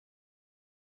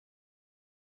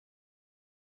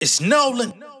It's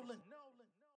Nolan.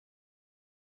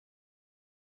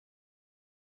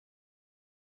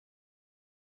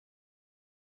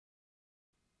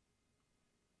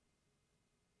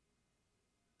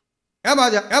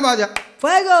 Kempire.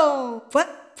 Fuego,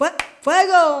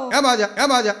 fuego. Kempire.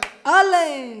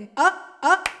 Ale,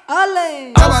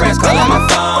 ale. All friends calling my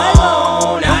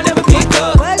phone, I never pick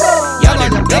up. Fuego, Y'all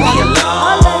niggas leave me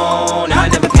alone, I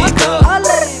never pick up.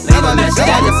 Leave a message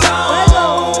at the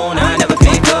phone, I never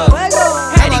pick up.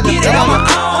 Had to get it on my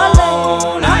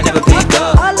own, I never pick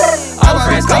up. All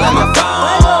friends calling my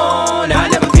phone, I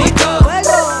never pick up.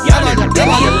 Y'all niggas leave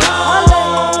me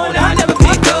alone, I never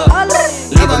pick up.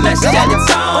 Leave a message at the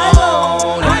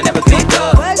tone, I never pick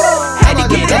up. Had to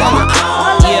get it on my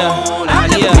own, I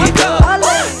never pick up.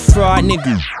 Fraud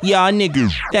nigga, y'all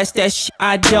nigga, that's that shit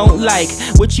I don't like.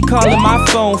 What you calling my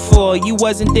phone for? You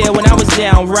wasn't there when I was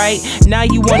down, right? Now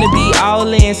you wanna be all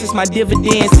in since my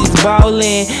dividends is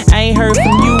ballin'. I ain't heard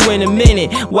from you in a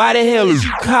minute. Why the hell is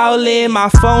you calling? My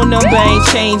phone number ain't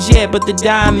changed yet, but the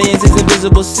diamonds is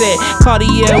invisible set.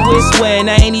 Cartier wristwear, and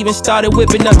I ain't even started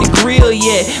whipping up the grill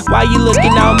yet. Why you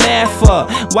looking all mad for?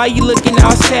 Why you looking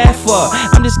all sad for?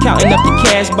 I'm just counting up the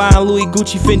cash, buying Louis,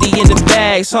 Gucci, Fendi in the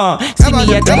bags, huh? See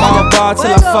me at the mall bar till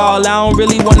I fall. I don't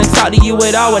really wanna talk to you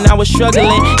at all. When I was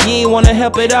struggling, you ain't wanna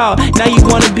help at all. Now you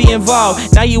wanna be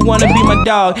involved. Now you wanna be my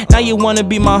dog. Now you wanna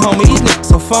be my homie. These niggas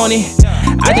so phony.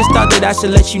 I just thought that I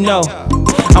should let you know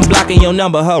I'm blocking your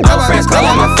number, ho. All friends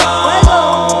calling my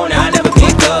phone, I never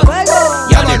pick up.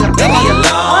 Y'all niggas leave me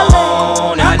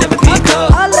alone, I never pick up.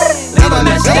 Leave a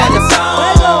message at the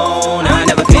phone, I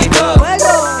never pick up.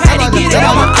 Had to get it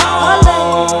on my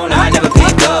own, I never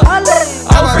pick up.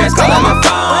 All friends calling my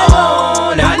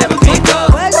phone, I never pick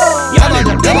up. Y'all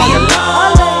niggas leave me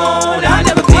alone, I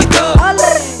never pick up.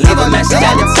 Leave a message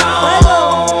at the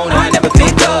tone, I never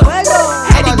pick up.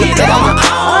 Had to get it on my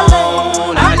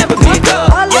own, I never pick up.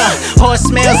 Horse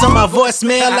smells on my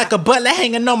voicemail like a butler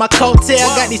hanging on my coattail.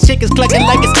 Got these chickens clucking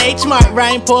like it's H-Mart.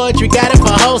 Writing poetry, got it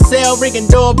for wholesale. Ringing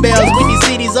doorbells with these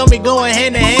CDs on me going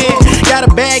hand in hand. Got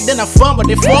a bag, then I fumbled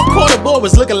it. Fourth quarter boy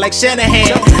was looking like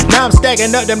Shanahan. Now I'm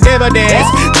stacking up them dividends.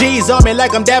 G's on me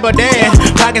like I'm Dabba Dan.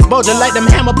 Pockets bulging like them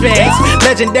hammer pants.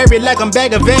 Legendary like I'm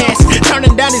Bag of Vance.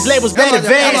 Turning down these labels bad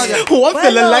advance. Ooh, I'm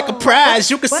feeling like a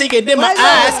prize. You can see it in my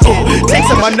eyes. Ooh,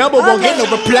 texting my number, won't get no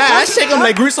reply. I shake them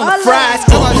like grease on the fries.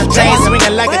 Ooh, chain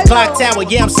swinging like a clock tower.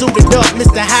 Yeah, I'm suited up,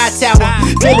 Mr. Hightower.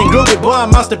 Feeling groovy, boy,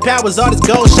 I'm monster powers. All this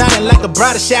gold shining like a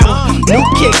bridal shower. New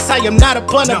kicks, I am not a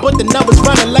punter, but the numbers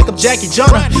running like I'm Jackie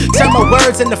Jonah. Turn my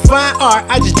words into fine art.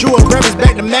 I just drew a reference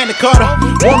back to Magna Carta.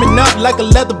 Warming up like a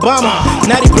leather bomber.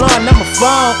 Naughty blonde on my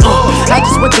phone. I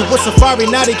just went to a safari,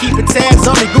 now they keeping tabs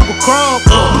on me, Google Chrome.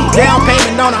 Down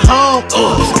payment on a home.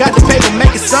 Got the paper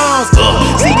making songs.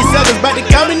 See these suckers about to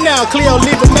come in now. Cleo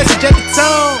leave a message at the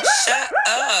tone. Shut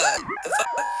up.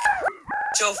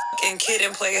 Your fucking kid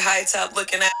and play high top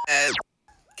looking ass.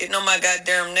 Getting on my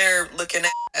goddamn nerve looking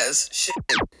ass. Shit.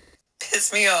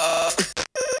 Piss me off.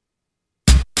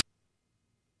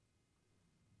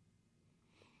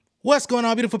 What's going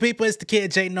on, beautiful people? It's the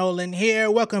kid J Nolan here.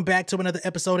 Welcome back to another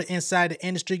episode of Inside the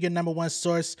Industry, your number one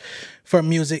source for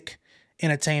music,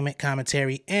 entertainment,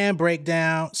 commentary, and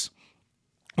breakdowns.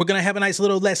 We're going to have a nice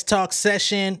little Let's Talk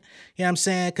session, you know what I'm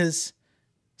saying, because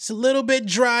it's a little bit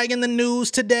dry in the news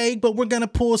today, but we're going to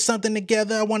pull something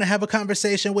together. I want to have a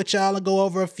conversation with y'all and go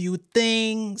over a few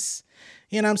things.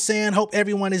 You know what I'm saying? Hope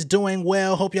everyone is doing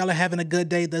well. Hope y'all are having a good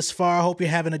day thus far. Hope you're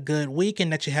having a good week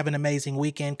and that you have an amazing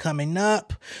weekend coming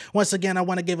up. Once again, I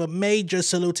want to give a major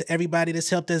salute to everybody that's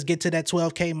helped us get to that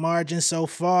 12K margin so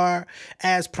far.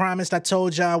 As promised, I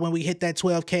told y'all when we hit that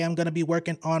 12K, I'm going to be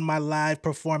working on my live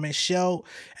performance show.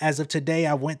 As of today,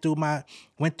 I went through my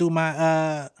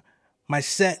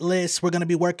set list. We're going to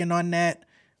be working on that.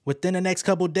 Within the next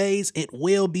couple days, it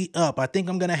will be up. I think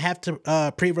I'm going to have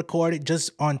to pre-record it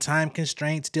just on time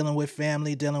constraints, dealing with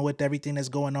family, dealing with everything that's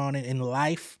going on in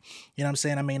life. You know what I'm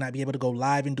saying? I may not be able to go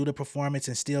live and do the performance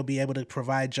and still be able to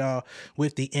provide y'all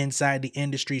with the Inside the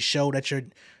Industry show that you're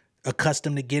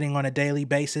accustomed to getting on a daily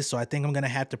basis. So I think I'm going to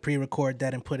have to pre-record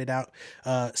that and put it out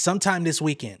sometime this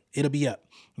weekend. It'll be up.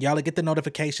 Y'all will get the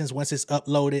notifications once it's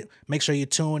uploaded. Make sure you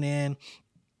tune in.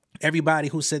 Everybody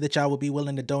who said that y'all would be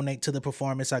willing to donate to the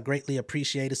performance, I greatly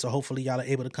appreciate it. So hopefully y'all are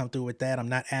able to come through with that. I'm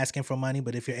not asking for money,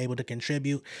 but if you're able to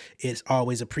contribute, it's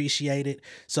always appreciated.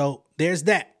 So there's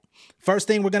that. First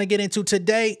thing we're going to get into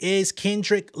today is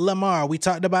Kendrick Lamar. We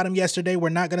talked about him yesterday. We're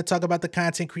not going to talk about the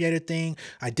content creator thing.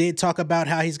 I did talk about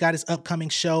how he's got his upcoming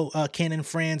show, Ken and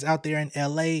Friends, out there in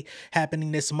LA,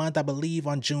 happening this month, I believe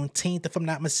on Juneteenth, if I'm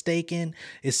not mistaken.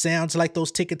 It sounds like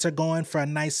those tickets are going for a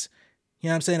nice You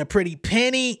know what I'm saying? A pretty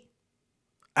penny.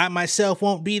 I myself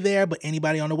won't be there, but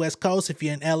anybody on the West Coast, if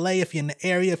you're in LA, if you're in the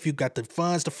area, if you've got the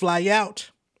funds to fly out,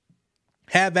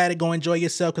 have at it, go enjoy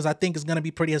yourself, because I think it's going to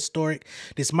be pretty historic.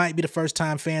 This might be the first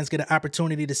time fans get an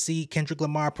opportunity to see Kendrick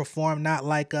Lamar perform Not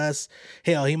Like Us.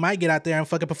 Hell, he might get out there and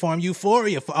fucking perform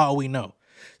Euphoria for all we know.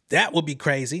 That would be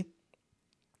crazy.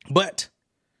 But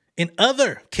in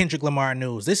other Kendrick Lamar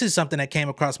news, this is something that came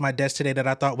across my desk today that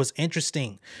I thought was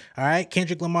interesting. All right,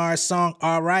 Kendrick Lamar's song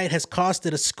All Right has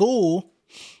costed a school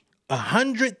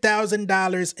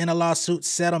 $100,000 in a lawsuit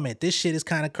settlement. This shit is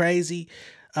kind of crazy.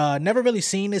 Never really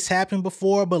seen this happen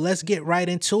before, but let's get right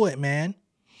into it, man.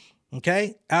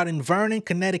 Okay, out in Vernon,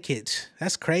 Connecticut.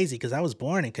 That's crazy because I was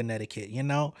born in Connecticut, you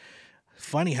know.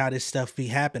 Funny how this stuff be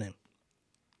happening.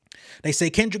 They say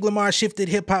Kendrick Lamar shifted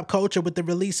hip-hop culture with the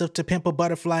release of To Pimp a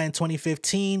Butterfly in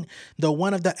 2015, though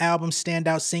one of the album's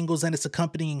standout singles and its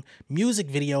accompanying music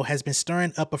video has been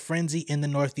stirring up a frenzy in the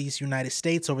Northeast United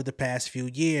States over the past few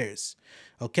years.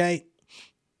 Okay,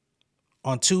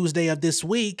 on Tuesday of this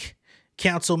week,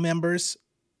 council members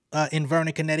in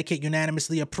Vernon, Connecticut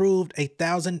unanimously approved a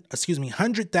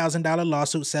 $100,000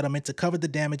 lawsuit settlement to cover the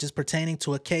damages pertaining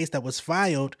to a case that was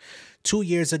filed 2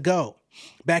 years ago.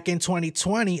 Back in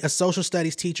 2020, a social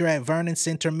studies teacher at Vernon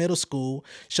Center Middle School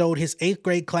showed his 8th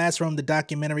grade classroom the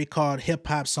documentary called Hip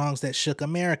Hop Songs That Shook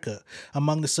America.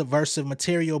 Among the subversive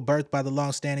material birthed by the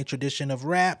long-standing tradition of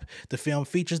rap, the film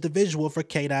features the visual for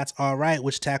K-Dot's All Right,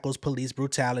 which tackles police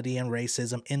brutality and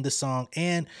racism in the song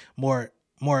and more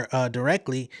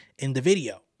directly in the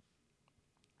video.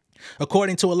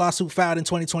 According to a lawsuit filed in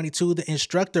 2022, the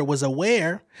instructor was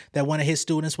aware that one of his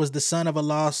students was the son of a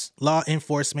law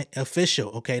enforcement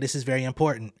official. Okay, this is very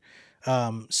important.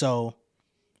 So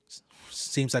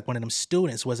seems like one of them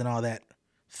students wasn't all that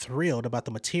thrilled about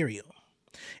the material.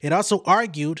 It also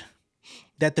argued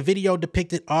that the video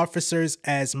depicted officers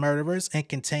as murderers and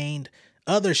contained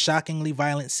other shockingly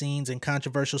violent scenes and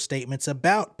controversial statements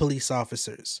about police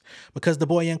officers. Because the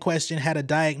boy in question had a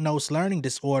diagnosed learning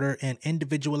disorder and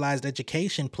individualized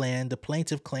education plan, the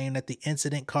plaintiff claimed that the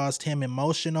incident caused him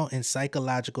emotional and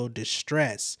psychological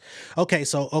distress.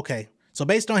 So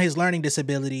based on his learning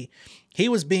disability, he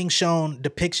was being shown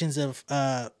depictions of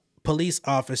police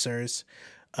officers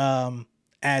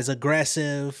as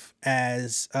aggressive,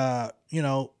 as,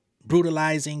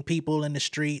 brutalizing people in the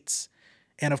streets.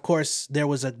 And of course, there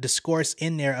was a discourse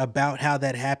in there about how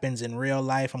that happens in real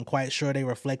life. I'm quite sure they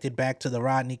reflected back to the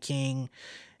Rodney King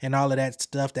and all of that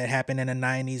stuff that happened in the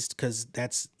 90s, because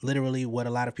that's literally what a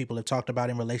lot of people have talked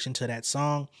about in relation to that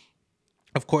song.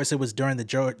 Of course, it was during the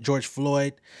George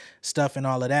Floyd stuff and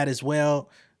all of that as well.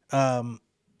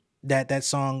 That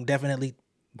song definitely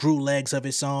grew legs of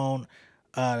its own,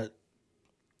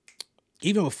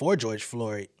 even before George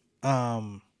Floyd.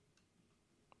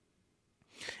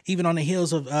 Even on the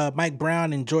heels of Mike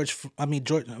Brown and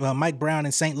Mike Brown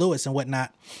in St. Louis and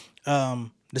whatnot,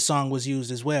 the song was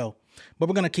used as well. But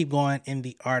we're gonna keep going in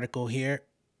the article here.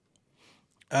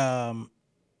 So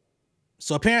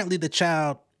apparently, the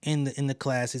child in the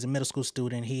class, he's a middle school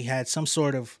student. He had some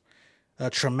sort of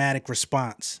traumatic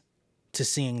response to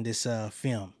seeing this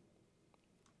film.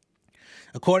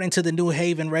 According to the New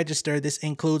Haven Register, this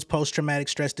includes post-traumatic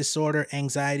stress disorder,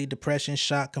 anxiety, depression,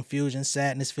 shock, confusion,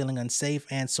 sadness, feeling unsafe,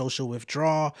 and social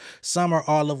withdrawal, some or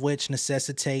all of which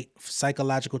necessitate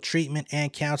psychological treatment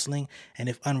and counseling, and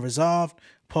if unresolved,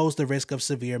 pose the risk of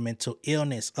severe mental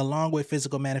illness, along with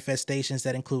physical manifestations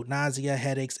that include nausea,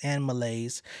 headaches, and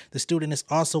malaise. The student is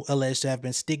also alleged to have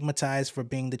been stigmatized for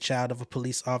being the child of a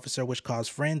police officer, which caused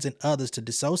friends and others to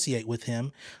dissociate with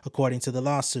him, according to the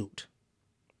lawsuit.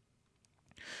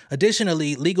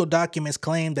 Additionally, legal documents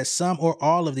claim that some or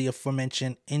all of the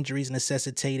aforementioned injuries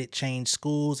necessitated changed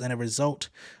schools, and a result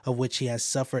of which he has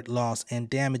suffered loss and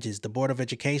damages. The Board of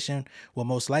Education will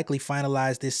most likely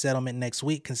finalize this settlement next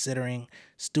week, considering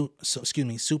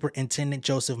Superintendent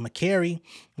Joseph McCary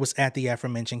was at the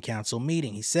aforementioned council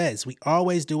meeting. He says, "We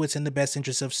always do what's in the best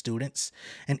interest of students,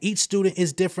 and each student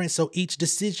is different, so each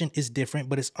decision is different,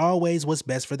 but it's always what's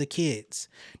best for the kids."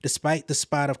 Despite the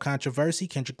spot of controversy,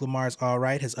 Kendrick Lamar's All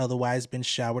Right has otherwise been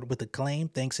showered with acclaim,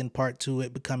 thanks in part to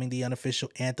it becoming the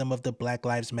unofficial anthem of the Black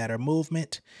Lives Matter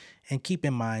movement. And keep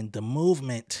in mind, the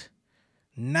movement,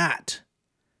 not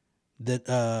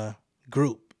the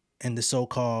group and the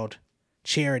so-called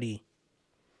charity.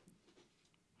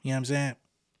 You know what I'm saying?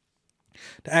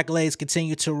 The accolades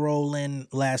continue to roll in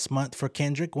last month for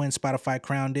Kendrick when Spotify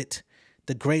crowned it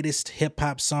the greatest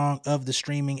hip-hop song of the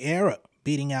streaming era,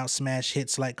 beating out smash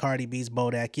hits like Cardi B's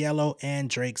Bodak Yellow and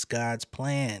Drake's God's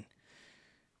Plan.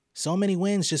 So many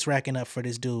wins just racking up for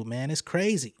this dude, man. It's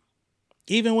crazy.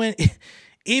 Even when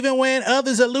Even when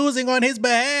others are losing on his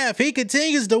behalf, he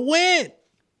continues to win.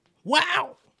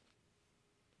 Wow.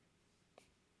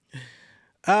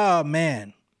 Oh,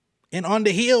 man. And on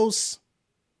the heels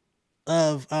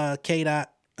of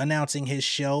K-Dot announcing his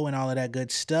show and all of that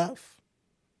good stuff,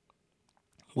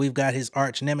 we've got his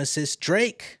arch nemesis,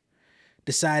 Drake,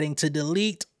 deciding to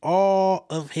delete all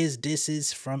of his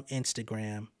disses from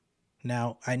Instagram.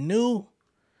 Now, I knew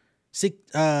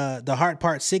the Heart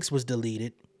Part 6 was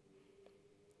deleted,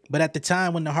 but at the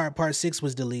time when the Heart Part 6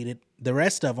 was deleted, the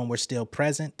rest of them were still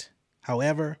present.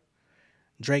 However,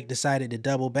 Drake decided to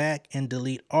double back and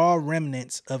delete all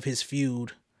remnants of his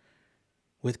feud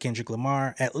with Kendrick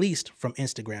Lamar, at least from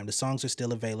Instagram. The songs are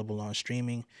still available on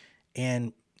streaming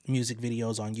and music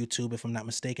videos on YouTube, if I'm not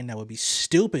mistaken. That would be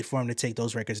stupid for him to take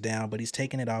those records down, but he's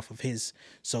taking it off of his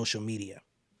social media.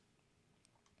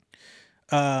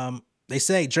 They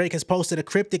say Drake has posted a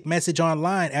cryptic message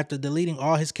online after deleting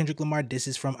all his Kendrick Lamar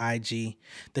disses from IG.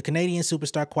 The Canadian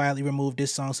superstar quietly removed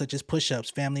diss songs such as Push Ups,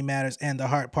 Family Matters, and The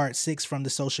Heart Part 6 from the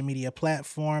social media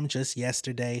platform just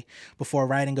yesterday before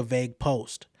writing a vague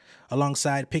post.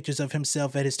 Alongside pictures of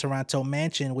himself at his Toronto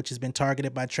mansion, which has been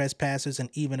targeted by trespassers and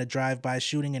even a drive-by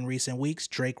shooting in recent weeks,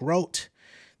 Drake wrote,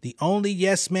 "The only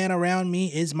yes man around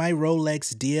me is my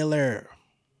Rolex dealer."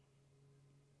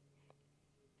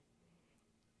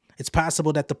 It's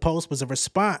possible that the post was a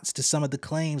response to some of the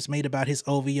claims made about his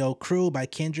OVO crew by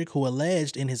Kendrick, who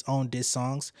alleged in his own diss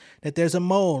songs that there's a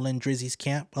mole in Drizzy's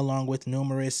camp, along with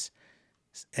numerous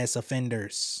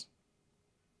offenders.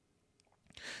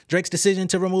 Drake's decision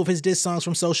to remove his diss songs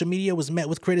from social media was met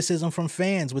with criticism from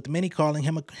fans, with many calling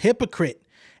him a hypocrite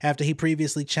after he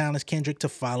previously challenged Kendrick to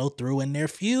follow through in their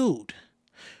feud.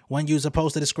 One user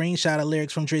posted a screenshot of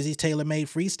lyrics from Drizzy's tailor-made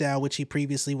freestyle, which he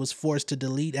previously was forced to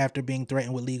delete after being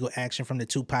threatened with legal action from the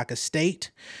Tupac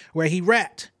estate, where he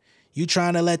rapped, "You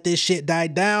trying to let this shit die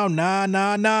down? Nah,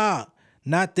 nah, nah.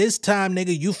 Not this time,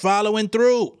 nigga. You following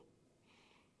through."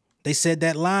 They said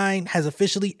that line has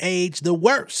officially aged the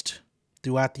worst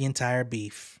throughout the entire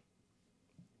beef.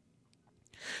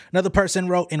 Another person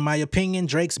wrote, "In my opinion,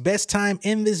 Drake's best time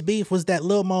in this beef was that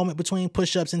little moment between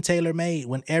Push-Ups and Taylor Made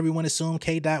when everyone assumed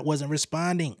K-Dot wasn't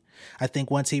responding. I think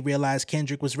once he realized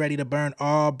Kendrick was ready to burn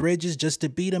all bridges just to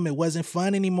beat him, it wasn't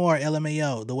fun anymore,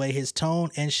 LMAO. The way his tone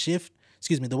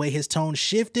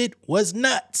shifted was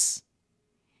nuts."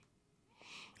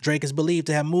 Drake is believed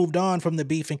to have moved on from the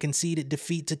beef and conceded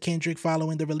defeat to Kendrick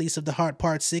following the release of The Heart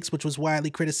Part 6, which was widely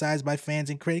criticized by fans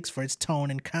and critics for its tone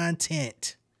and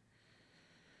content.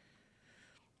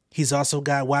 He's also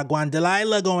got Wagwan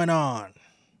Delilah going on.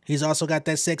 He's also got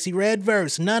that Sexy Red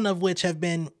verse, none of which have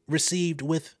been received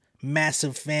with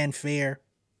massive fanfare.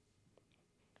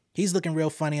 He's looking real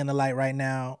funny in the light right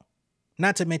now.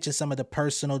 Not to mention some of the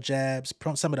personal jabs,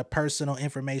 some of the personal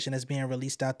information that's being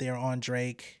released out there on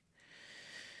Drake.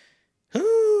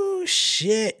 Ooh,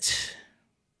 shit.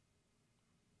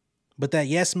 But that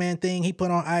yes man thing he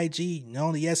put on IG, the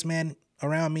only yes man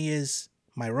around me is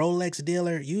my Rolex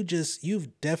dealer.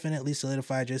 You've definitely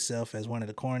solidified yourself as one of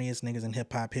the corniest niggas in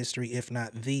hip hop history, if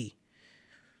not the.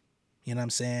 You know what I'm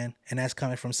saying? And that's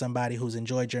coming from somebody who's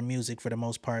enjoyed your music for the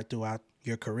most part throughout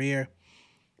your career.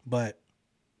 But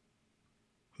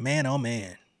man, oh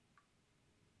man,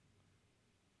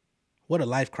 what a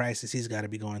life crisis he's got to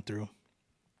be going through.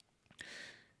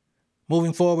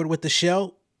 Moving forward with the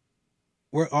show,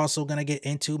 we're also going to get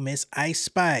into Miss Ice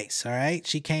Spice, all right?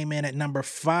 She came in at number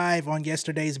 5 on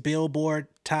yesterday's Billboard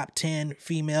Top 10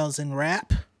 Females in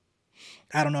Rap.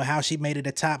 I don't know how she made it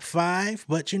a top 5,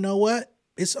 but you know what?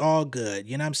 It's all good,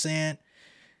 you know what I'm saying?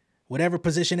 Whatever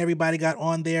position everybody got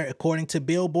on there, according to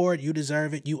Billboard, you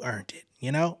deserve it, you earned it,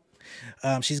 you know?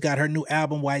 She's got her new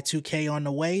album, Y2K, on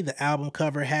the way. The album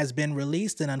cover has been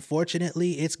released, and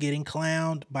unfortunately, it's getting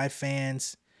clowned by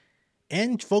fans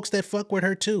and folks that fuck with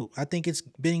her too. I think it's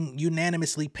being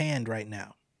unanimously panned right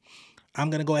now. I'm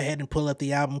going to go ahead and pull up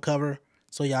the album cover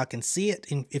so y'all can see it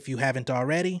if you haven't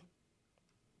already.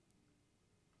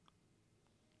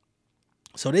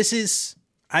 So this is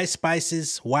Ice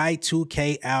Spice's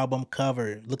Y2K album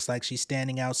cover. Looks like she's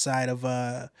standing outside of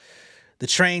the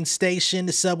train station,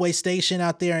 the subway station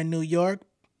out there in New York,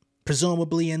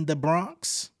 presumably in the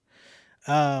Bronx.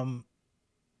 And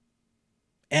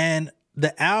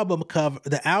the album cover,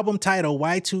 the album title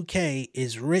Y2K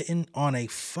is written on a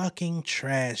fucking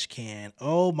trash can.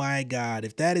 Oh my God.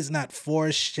 If that is not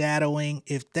foreshadowing,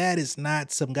 if that is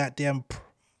not some goddamn...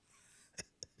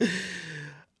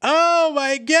 Oh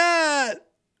my God.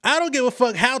 I don't give a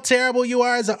fuck how terrible you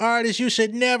are as an artist. You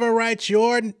should never write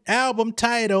your album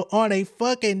title on a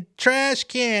fucking trash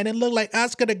can and look like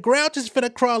Oscar the Grouch is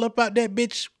finna crawl up out that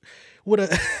bitch with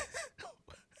a...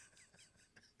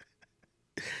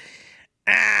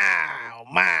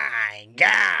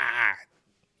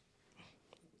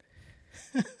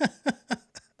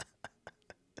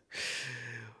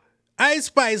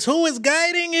 Guys, who is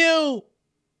guiding you?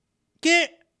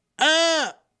 Get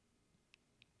up.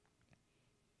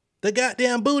 The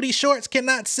goddamn booty shorts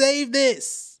cannot save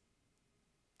this.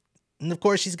 And of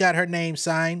course, she's got her name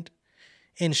signed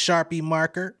in Sharpie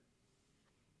marker.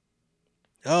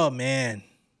 Oh, man.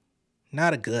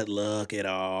 Not a good look at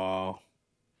all.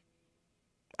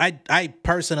 I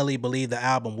personally believe the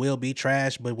album will be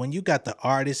trash, but when you got the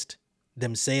artist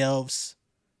themselves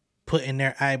putting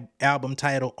their album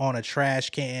title on a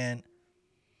trash can,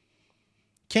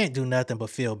 can't do nothing but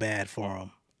feel bad for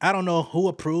them. I don't know who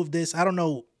approved this. I don't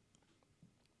know.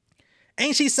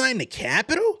 Ain't she signed to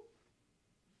Capitol?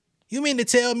 You mean to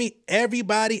tell me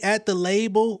everybody at the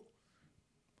label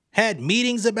had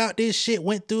meetings about this shit,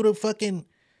 went through the fucking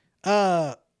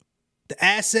the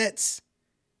assets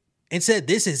and said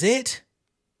this is it?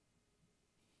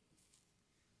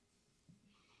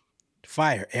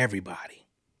 Fire everybody.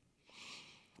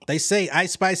 They say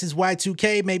Ice Spice's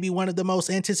Y2K may be one of the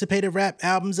most anticipated rap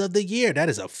albums of the year. That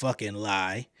is a fucking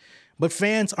lie. But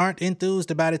fans aren't enthused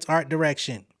about its art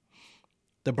direction.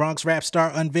 The Bronx rap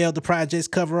star unveiled the project's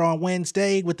cover on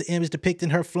Wednesday with the image depicting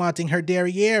her flaunting her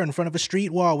derriere in front of a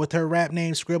street wall with her rap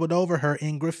name scribbled over her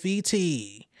in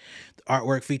graffiti. The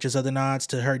artwork features other nods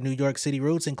to her New York City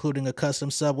roots, including a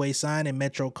custom subway sign and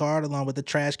Metro card, along with a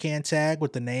trash can tag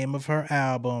with the name of her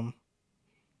album.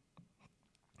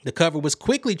 The cover was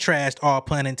quickly trashed, all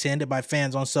pun intended, by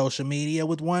fans on social media,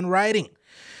 with one writing,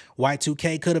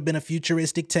 Y2K could have been a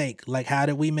futuristic take. Like, how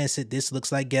did we miss it? This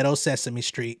looks like ghetto Sesame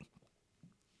Street.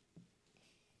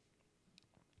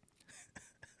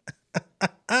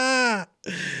 God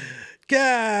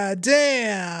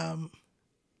damn.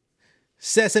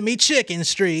 Sesame Chicken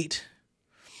Street.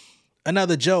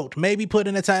 Another joke. Maybe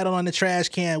putting a title on the trash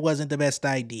can wasn't the best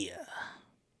idea.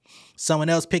 Someone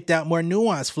else picked out more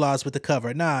nuanced flaws with the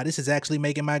cover. Nah, this is actually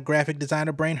making my graphic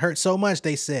designer brain hurt so much,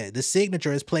 they said. The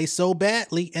signature is placed so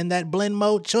badly in that blend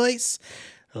mode choice.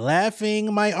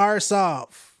 Laughing my arse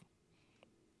off.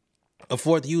 A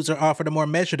fourth user offered a more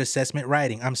measured assessment,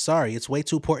 writing, I'm sorry, it's way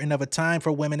too important of a time for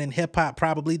women in hip-hop,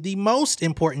 probably the most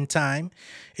important time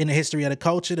in the history of the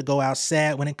culture, to go out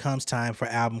sad when it comes time for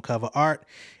album cover art.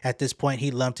 At this point, he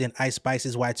lumped in Ice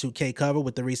Spice's Y2K cover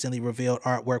with the recently revealed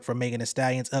artwork for Megan Thee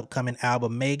Stallion's upcoming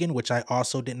album, Megan, which I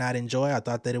also did not enjoy. I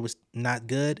thought that it was not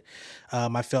good.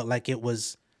 I felt like it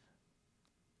was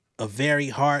a very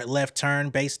hard left turn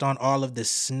based on all of the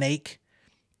snake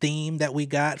theme that we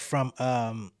got from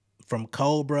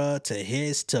Cobra to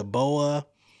Hiss to Boa.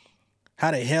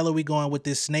 How the hell are we going with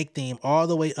this snake theme all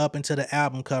the way up into the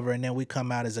album cover, and then we come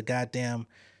out as a goddamn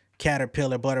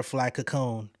caterpillar, butterfly,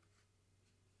 cocoon?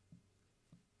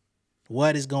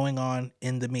 What is going on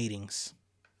in the meetings?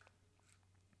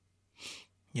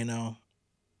 You know,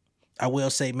 I will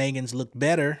say Megan's looked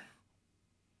better,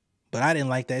 but I didn't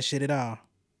like that shit at all.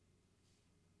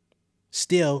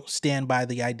 Still stand by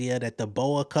the idea that the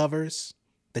Boa covers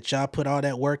that y'all put all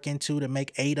that work into to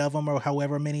make 8 of them or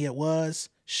however many it was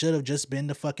should have just been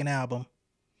the fucking album.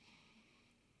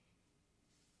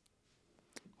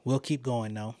 We'll keep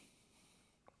going though.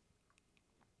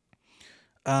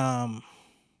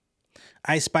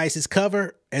 Ice Spice's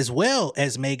cover as well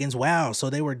as Megan's. Wow, so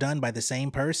they were done by the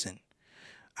same person.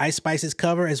 Ice Spice's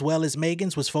cover, as well as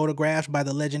Megan's, was photographed by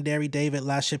the legendary David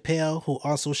LaChapelle, who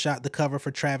also shot the cover for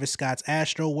Travis Scott's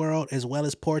Astro World, as well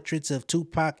as portraits of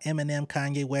Tupac, Eminem,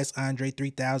 Kanye West, Andre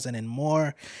 3000, and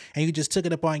more. And you just took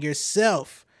it upon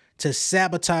yourself to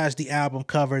sabotage the album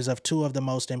covers of 2 of the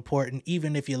most important,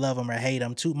 even if you love them or hate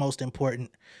them, 2 most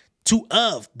important, 2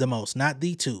 of the most, not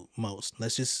the 2 most.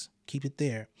 Let's just keep it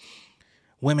there.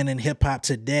 Women in hip-hop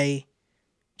today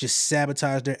just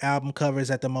sabotage their album covers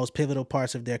at the most pivotal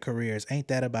parts of their careers. Ain't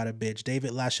that about a bitch?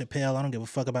 David LaChapelle, I don't give a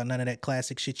fuck about none of that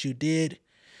classic shit you did.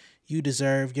 You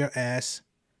deserve your ass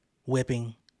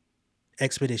whipping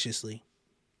expeditiously.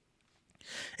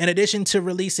 In addition to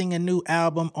releasing a new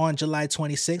album on July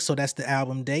 26th, so that's the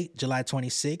album date, July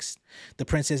 26th, the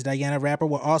Princess Diana rapper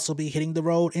will also be hitting the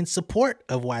road in support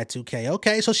of Y2K.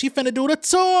 Okay, so she finna do the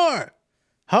tour.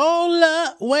 Hold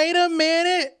up, wait a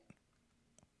minute.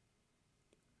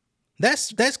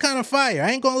 That's kind of fire. I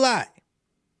ain't gonna lie.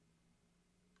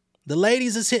 The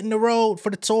ladies is hitting the road for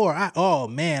the tour. Oh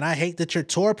man, I hate that your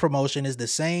tour promotion is the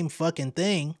same fucking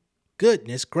thing.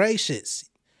 Goodness gracious.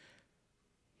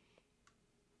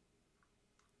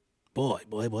 Boy.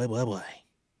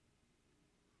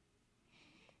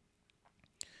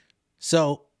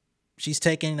 So she's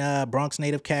taking Bronx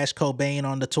native Cash Cobain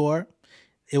on the tour.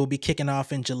 It will be kicking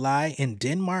off in July in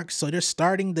Denmark. So they're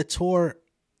starting the tour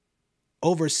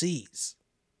overseas.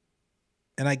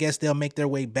 And I guess they'll make their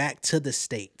way back to the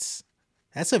States.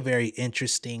 That's a very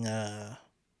interesting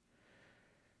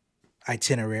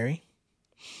itinerary.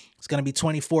 It's going to be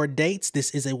 24 dates.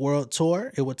 This is a world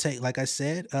tour. It will take, like I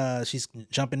said, she's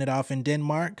jumping it off in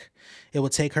Denmark. It will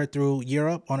take her through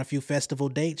Europe on a few festival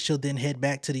dates. She'll then head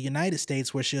back to the United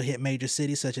States, where she'll hit major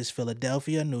cities such as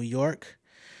Philadelphia, New York,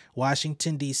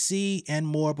 Washington, D.C., and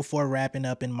more before wrapping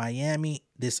up in Miami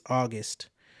this August.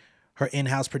 Her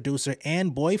in-house producer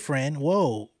and boyfriend,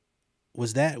 whoa,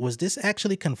 was this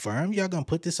actually confirmed? Y'all gonna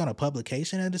put this on a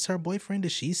publication and it's her boyfriend?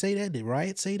 Did she say that? Did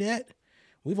Riot say that?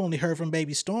 We've only heard from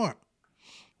Baby Storm.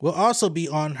 Will also be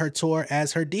on her tour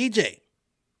as her DJ.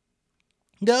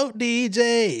 Go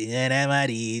DJ, and I'm my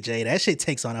DJ. That shit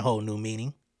takes on a whole new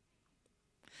meaning.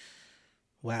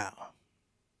 Wow.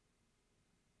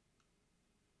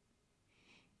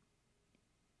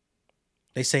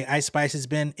 They say Ice Spice has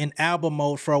been in album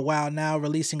mode for a while now,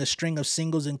 releasing a string of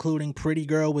singles, including Pretty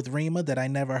Girl with Rima that I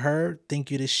never heard, Think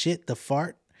You the Shit, The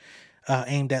Fart,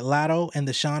 aimed at Lotto, and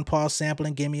the Sean Paul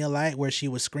sampling Gimme a Light, where she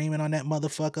was screaming on that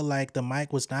motherfucker like the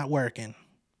mic was not working.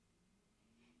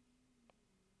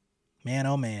 Man,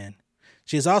 oh man.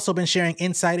 She has also been sharing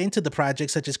insight into the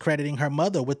project, such as crediting her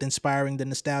mother with inspiring the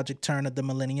nostalgic turn of the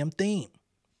Millennium theme.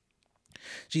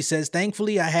 She says,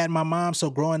 thankfully, I had my mom, so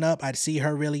growing up, I'd see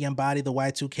her really embody the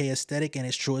Y2K aesthetic in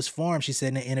its truest form, she said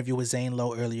in an interview with Zane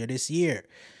Lowe earlier this year.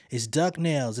 It's duck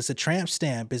nails, it's a tramp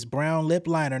stamp, it's brown lip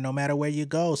liner no matter where you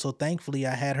go, so thankfully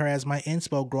I had her as my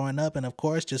inspo growing up, and of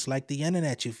course, just like the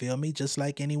internet, you feel me, just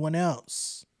like anyone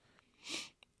else.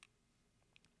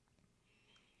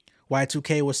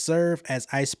 Y2K will serve as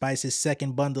Ice Spice's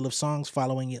second bundle of songs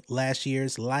following last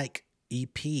year's Like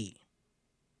EP.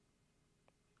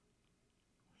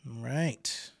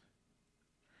 Right.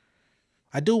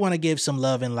 I do want to give some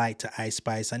love and light to Ice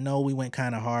Spice. I know we went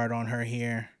kind of hard on her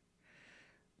here.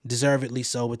 Deservedly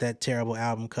so with that terrible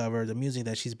album cover. The music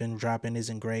that she's been dropping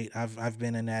isn't great. I've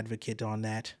been an advocate on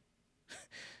that.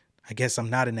 I guess I'm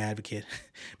not an advocate.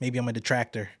 Maybe I'm a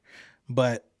detractor.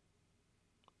 But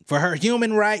for her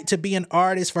human right to be an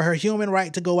artist, for her human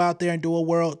right to go out there and do a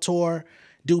world tour,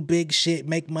 do big shit,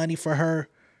 make money for her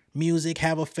music,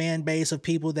 have a fan base of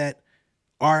people that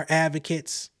are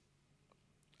advocates,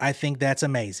 I think that's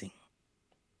amazing.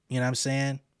 You know what I'm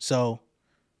saying? So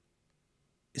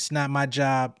it's not my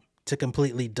job to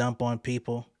completely dump on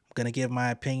people. I'm going to give my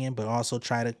opinion, but also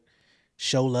try to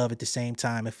show love at the same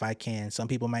time if I can. Some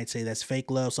people might say that's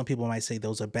fake love. Some people might say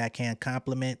those are backhand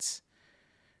compliments.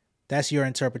 That's your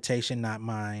interpretation, not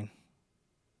mine.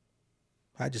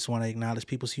 I just want to acknowledge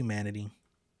people's humanity.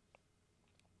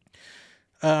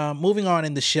 Moving on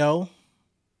in the show,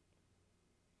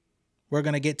 we're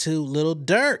going to get to Lil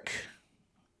Durk.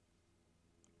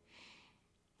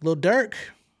 Lil Durk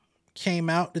came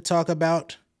out to talk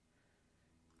about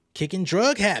kicking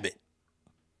drug habit.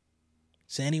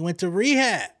 Saying he went to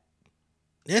rehab.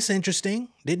 That's interesting.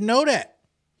 Didn't know that.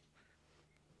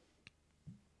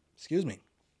 Excuse me.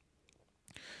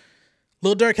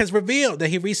 Lil Durk has revealed that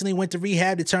he recently went to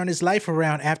rehab to turn his life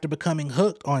around after becoming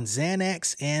hooked on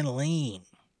Xanax and lean.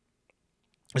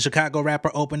 The Chicago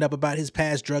rapper opened up about his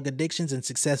past drug addictions and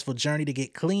successful journey to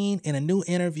get clean in a new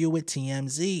interview with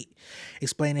TMZ.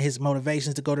 Explaining his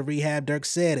motivations to go to rehab, Durk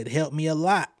said, "It helped me a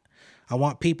lot. I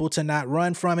want people to not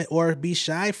run from it or be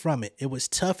shy from it. It was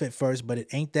tough at first, but it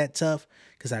ain't that tough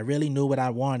because I really knew what I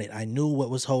wanted. I knew what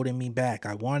was holding me back.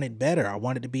 I wanted better. I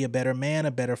wanted to be a better man,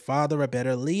 a better father, a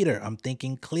better leader. I'm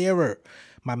thinking clearer.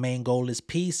 My main goal is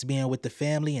peace, being with the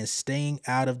family, and staying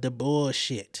out of the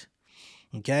bullshit."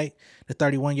 Okay. The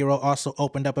 31-year-old also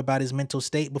opened up about his mental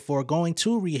state before going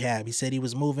to rehab. He said he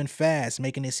was moving fast,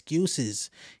 making excuses.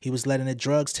 He was letting the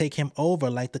drugs take him over,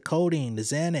 like the codeine, the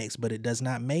Xanax, but it does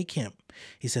not make him.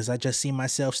 He says, "I just see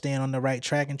myself staying on the right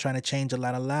track and trying to change a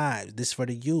lot of lives. This for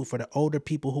the youth, for the older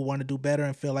people who want to do better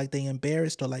and feel like they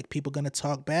embarrassed or like people going to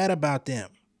talk bad about them."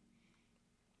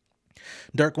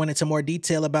 Durk went into more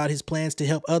detail about his plans to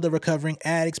help other recovering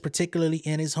addicts, particularly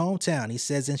in his hometown. He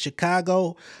says, "In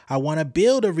Chicago, I want to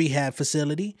build a rehab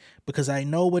facility because I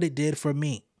know what it did for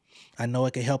me. I know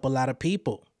it can help a lot of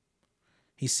people."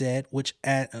 He said,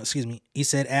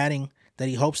 adding that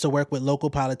he hopes to work with local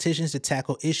politicians to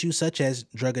tackle issues such as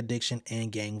drug addiction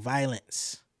and gang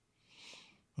violence.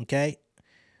 Okay.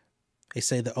 They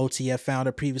say the OTF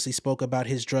founder previously spoke about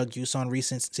his drug use on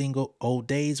recent single Old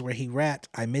Days, where he rapped,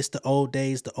 "I miss the old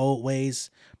days, the old ways,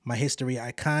 my history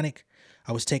iconic.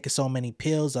 I was taking so many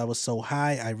pills, I was so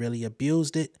high, I really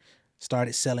abused it.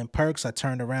 Started selling perks, I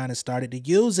turned around and started to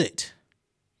use it."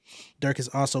 Durk is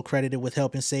also credited with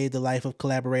helping save the life of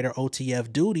collaborator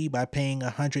OTF Duty by paying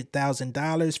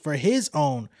 $100,000 for his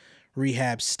own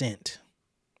rehab stint.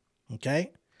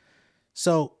 Okay?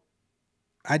 So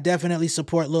I definitely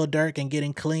support Lil Durk and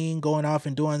getting clean, going off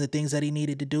and doing the things that he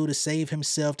needed to do to save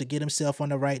himself, to get himself on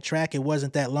the right track. It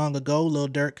wasn't that long ago. Lil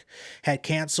Durk had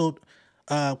canceled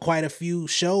quite a few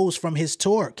shows from his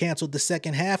tour, canceled the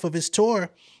second half of his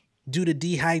tour due to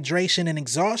dehydration and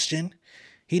exhaustion.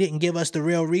 He didn't give us the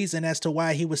real reason as to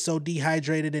why he was so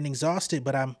dehydrated and exhausted,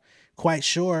 but I'm quite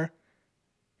sure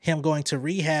him going to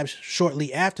rehab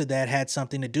shortly after that had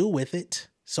something to do with it.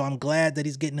 So I'm glad that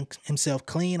he's getting himself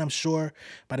clean. I'm sure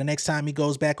by the next time he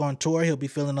goes back on tour, he'll be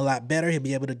feeling a lot better. He'll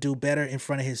be able to do better in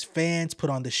front of his fans, put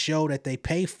on the show that they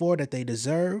pay for, that they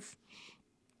deserve.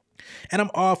 And I'm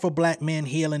all for black men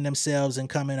healing themselves and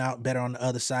coming out better on the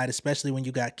other side, especially when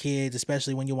you got kids,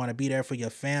 especially when you want to be there for your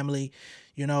family.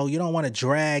 You know, you don't want to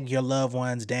drag your loved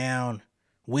ones down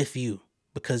with you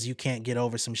because you can't get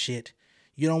over some shit.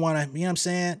 You don't want to, you know what I'm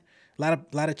saying? A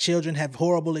lot of children have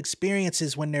horrible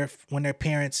experiences when their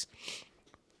parents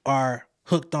are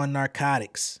hooked on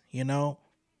narcotics, you know,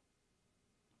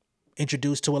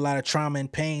 introduced to a lot of trauma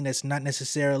and pain that's not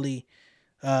necessarily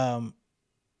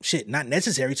not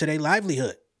necessary to their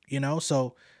livelihood, you know.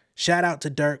 So shout out to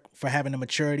Durk for having the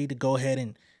maturity to go ahead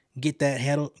and get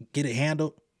it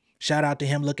handled. Shout out to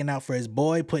him looking out for his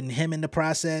boy, putting him in the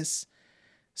process.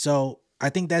 So I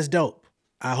think that's dope.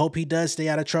 I hope he does stay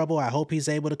out of trouble. I hope he's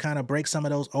able to kind of break some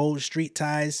of those old street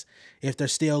ties if they're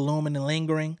still looming and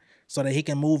lingering so that he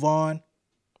can move on,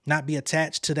 not be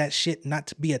attached to that shit, not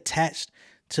to be attached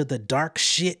to the dark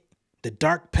shit, the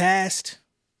dark past.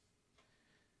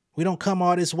 We don't come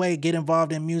all this way, get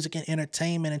involved in music and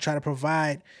entertainment and try to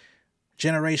provide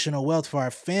generational wealth for our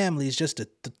families just to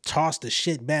toss the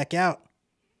shit back out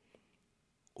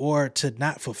or to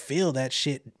not fulfill that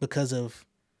shit because of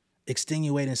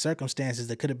extenuating circumstances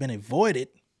that could have been avoided.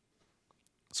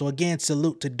 So again,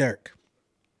 salute to Durk.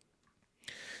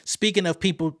 Speaking of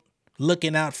people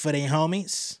looking out for their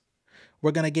homies,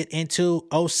 we're going to get into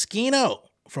Oschino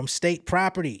from State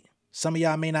Property. Some of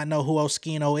y'all may not know who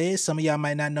Oschino is. Some of y'all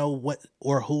might not know what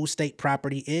or who State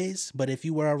Property is. But if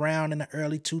you were around in the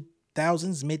early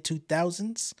 2000s, mid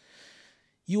 2000s,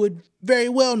 you would very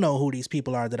well know who these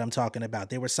people are that I'm talking about.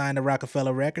 They were signed to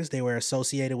Rockefeller Records. They were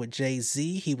associated with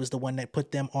Jay-Z. He was the one that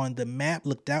put them on the map,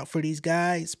 looked out for these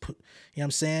guys, you know what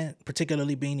I'm saying?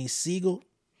 Particularly Beanie Sigel.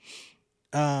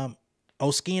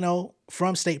 Oschino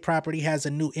from State Property has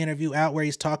a new interview out where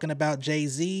he's talking about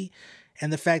Jay-Z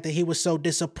and the fact that he was so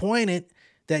disappointed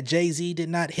that Jay-Z did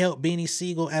not help Beanie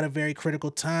Sigel at a very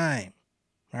critical time.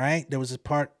 All right. There was a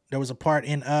part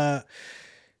in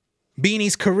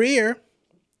Beanie's career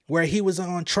where he was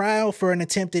on trial for an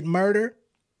attempted murder.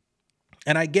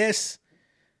 And I guess,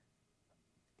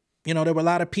 you know, there were a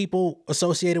lot of people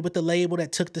associated with the label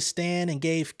that took the stand and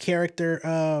gave character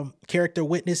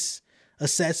witness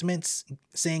assessments,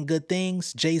 saying good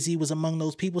things. Jay-Z was among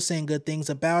those people saying good things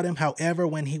about him. However,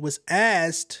 when he was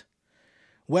asked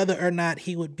whether or not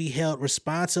he would be held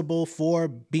responsible for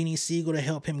Beanie Sigel to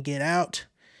help him get out,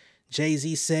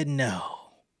 Jay-Z said no.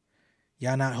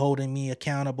 Y'all not holding me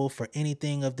accountable for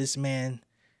anything of this man.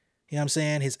 You know what I'm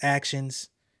saying? His actions.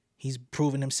 He's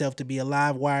proven himself to be a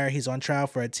live wire. He's on trial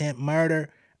for attempt murder.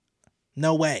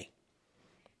 No way.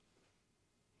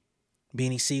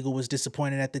 Beanie Sigel was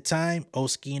disappointed at the time.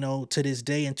 Oschino, to this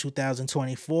day in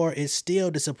 2024, is still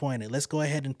disappointed. Let's go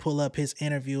ahead and pull up his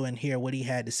interview and hear what he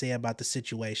had to say about the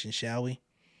situation, shall we?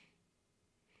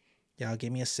 Y'all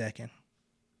give me a second.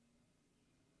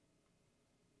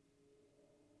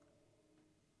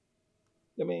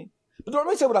 I mean, but let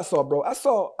me tell you what I saw, bro.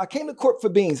 I came to court for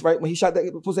Beans, right? When he shot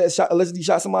that, allegedly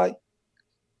shot somebody.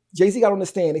 Jay-Z got on the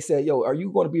stand. They said, yo, are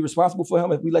you going to be responsible for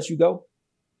him if we let you go?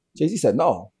 Jay-Z said,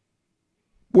 no.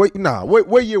 Wait, nah.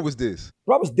 What year was this?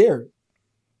 Bro, I was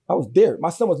there.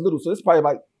 My son was little, so it's probably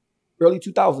like early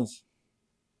 2000s.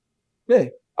 Yeah,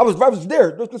 I was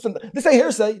there. Listen, this ain't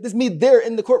hearsay. This is me there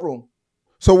in the courtroom.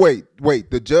 So wait.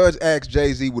 The judge asked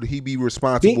Jay-Z, would he be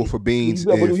responsible for Beans?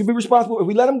 Would you be responsible? If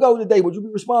we let him go today, would you be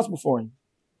responsible for him?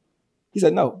 He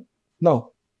said, no.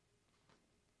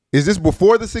 Is this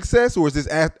before the success or is this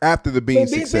after the Beans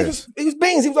success? It was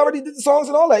Beans. He was already did the songs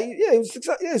and all that. Yeah, it was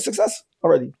success. Yeah, success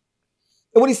already.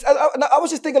 And when I was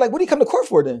just thinking, like, what did he come to court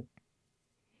for then?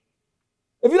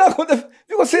 If you're going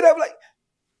to say that, like,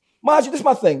 mind you, this is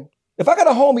my thing. If I got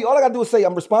a homie, all I got to do is say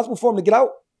I'm responsible for him to get out.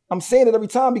 I'm saying it every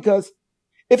time because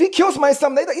if he kills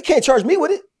somebody, he can't charge me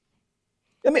with it.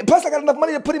 I mean, plus I got enough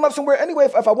money to put him up somewhere anyway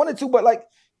if I wanted to. But like,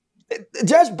 the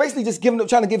judge basically just trying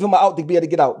to give him an out to be able to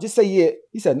get out. Just say yeah.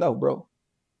 He said no, bro.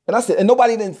 And I said, and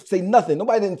nobody didn't say nothing.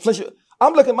 Nobody didn't flinch.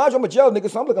 I'm looking, mind you, I'm a jail nigga,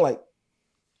 so I'm looking like,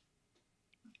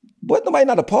 what? Nobody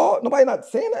not appalled. Nobody not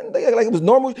saying nothing. Like it was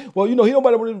normal. Well, you know, he don't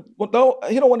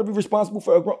want to be responsible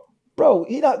for a grown. bro,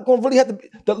 he not gonna really have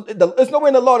to. There's nowhere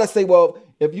in the law that say, well,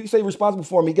 if you say responsible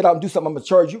for me, get out and do something, I'm gonna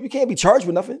charge you. You can't be charged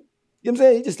with nothing. You know what I'm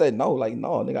saying? He just said no, like no,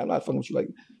 nigga, I'm not fucking with you. Like,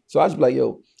 so I just be like,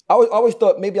 yo, I always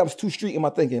thought maybe I was too street in my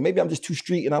thinking. Maybe I'm just too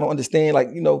street and I don't understand, like,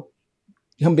 you know,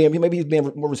 maybe he's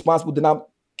being more responsible than I'm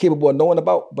capable of knowing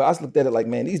about. But I just looked at it like,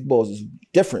 man, these balls is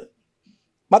different.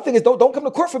 My thing is, don't come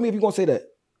to court for me if you're gonna say that.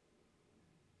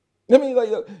 You know what I mean?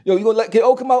 Like, yo, you gonna let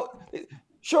K.O. come out?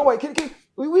 Sure, White,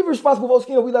 we responsible for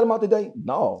Oschino, we let him out today?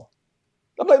 No.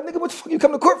 I'm like, nigga, what the fuck you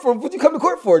come to court for? What you come to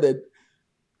court for then?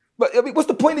 But I mean, what's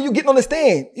the point of you getting on the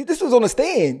stand? This was on the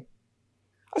stand.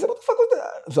 I said, what the fuck was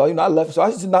that? So, you know, I left. So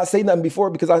I should not say nothing before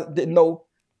because I didn't know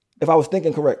if I was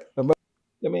thinking correct. You know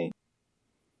what I mean?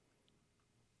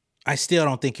 I still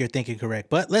don't think you're thinking correct,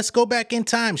 but let's go back in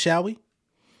time, shall we?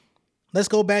 Let's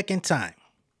go back in time.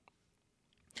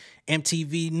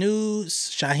 MTV News,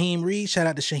 Shaheem Reed. Shout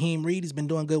out to Shaheem Reed. He's been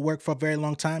doing good work for a very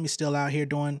long time. He's still out here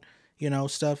doing, you know,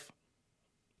 stuff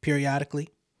periodically.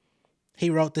 He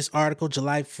wrote this article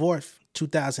July 4th,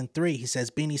 2003. He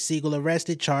says, Beanie Sigel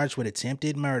arrested, charged with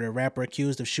attempted murder. Rapper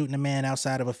accused of shooting a man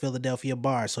outside of a Philadelphia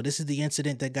bar. So this is the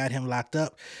incident that got him locked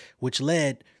up, which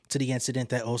led to the incident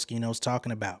that Oschino's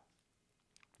talking about.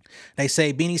 They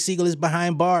say Beanie Sigel is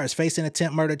behind bars, facing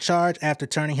attempt murder charge after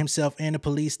turning himself in to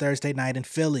police Thursday night in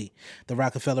Philly. The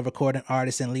Rockefeller recording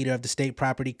artist and leader of the state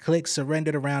property clique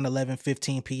surrendered around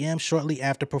 11:15 p.m. shortly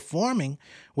after performing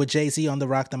with Jay-Z on the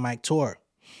Rock the Mic tour.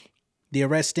 The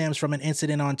arrest stems from an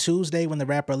incident on Tuesday when the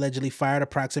rapper allegedly fired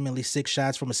approximately 6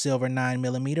 shots from a silver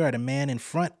 9mm at a man in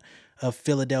front of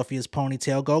Philadelphia's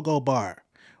Ponytail Go-Go bar.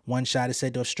 One shot is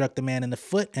said to have struck the man in the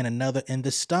foot and another in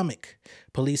the stomach.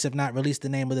 Police have not released the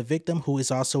name of the victim, who is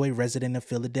also a resident of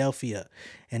Philadelphia.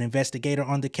 An investigator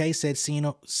on the case said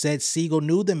Sigel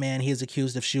knew the man he is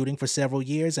accused of shooting for several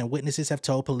years, and witnesses have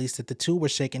told police that the two were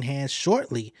shaking hands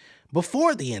shortly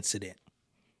before the incident.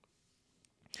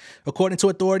 According to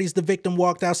authorities, the victim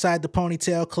walked outside the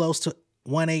Ponytail close to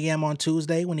 1 a.m. on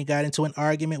Tuesday when he got into an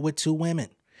argument with 2 women.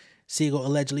 Sigel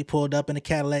allegedly pulled up in a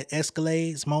Cadillac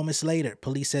Escalade moments later.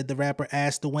 Police said the rapper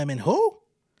asked the women, who?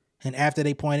 And after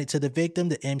they pointed to the victim,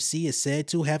 the MC is said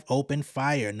to have opened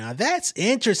fire. Now that's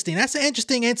interesting. That's an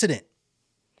interesting incident.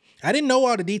 I didn't know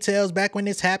all the details back when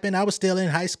this happened. I was still in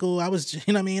high school. I was, you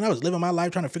know what I mean? I was living my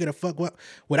life trying to figure the fuck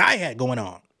what I had going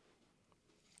on.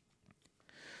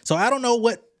 So I don't know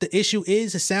what the issue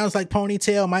is. It sounds like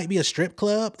Ponytail might be a strip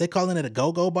club. They're calling it a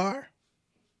go-go bar.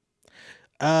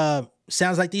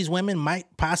 Sounds like these women might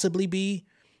possibly be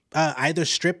either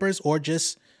strippers or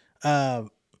just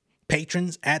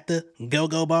patrons at the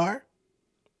go-go bar.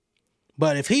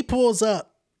 But if he pulls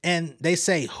up and they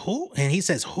say, who? And he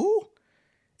says, who?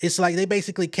 It's like they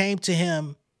basically came to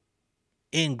him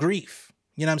in grief.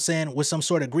 You know what I'm saying? With some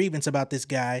sort of grievance about this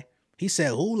guy. He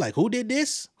said, who? Like, who did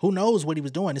this? Who knows what he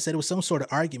was doing? They said it was some sort of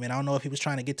argument. I don't know if he was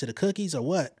trying to get to the cookies or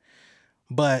what.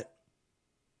 But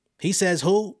he says,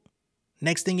 who?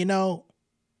 Next thing you know,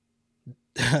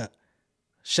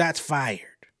 shots fired.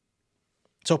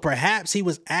 So perhaps he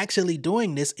was actually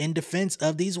doing this in defense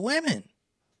of these women.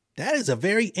 That is a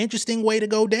very interesting way to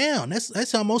go down.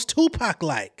 That's almost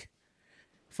Tupac-like,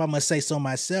 if I must say so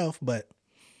myself, but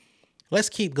let's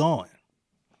keep going.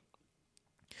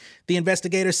 The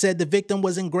investigator said the victim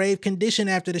was in grave condition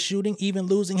after the shooting, even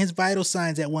losing his vital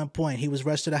signs at one point. He was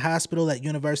rushed to the hospital at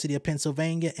University of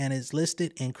Pennsylvania and is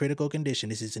listed in critical condition.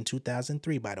 This is in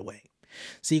 2003, by the way.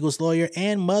 Sigel's lawyer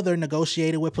and mother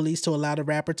negotiated with police to allow the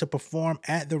rapper to perform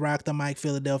at the Rock the Mic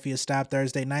Philadelphia stop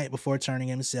Thursday night before turning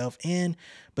himself in.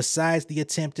 Besides the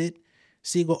attempted,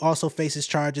 Sigel also faces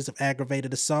charges of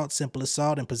aggravated assault, simple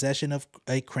assault, and possession of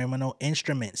a criminal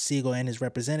instrument. Sigel and his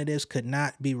representatives could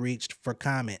not be reached for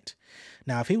comment.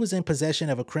 Now, if he was in possession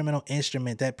of a criminal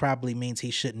instrument, that probably means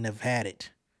he shouldn't have had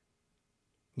it.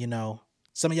 You know,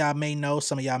 some of y'all may know,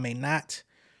 some of y'all may not.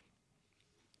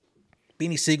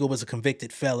 Beanie Sigel was a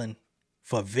convicted felon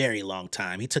for a very long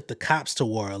time. He took the cops to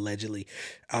war, allegedly,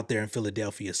 out there in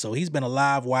Philadelphia. So he's been a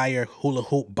live wire, hula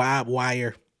hoop, bob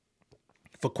wire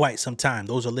for quite some time.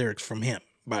 Those are lyrics from him,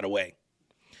 by the way.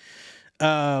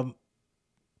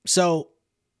 So,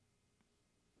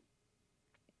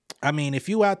 I mean, if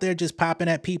you out there just popping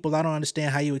at people, I don't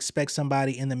understand how you expect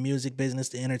somebody in the music business,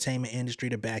 the entertainment industry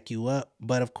to back you up.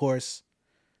 But of course,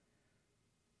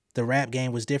 the rap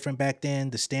game was different back then.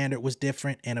 The standard was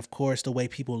different. And of course, the way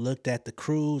people looked at the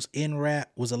crews in rap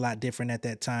was a lot different at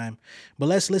that time. But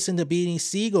let's listen to Beanie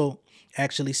Sigel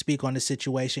actually speak on the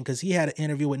situation, because he had an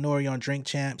interview with Nori on Drink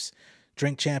Champs.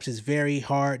 Drink Champs is very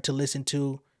hard to listen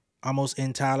to, almost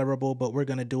intolerable, but we're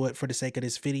going to do it for the sake of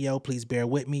this video. Please bear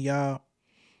with me, y'all.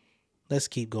 Let's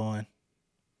keep going.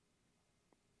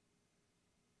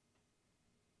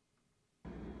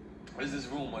 there's this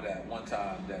rumor that one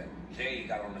time that Jay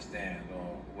got on the stand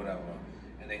or whatever,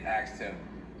 and they asked him,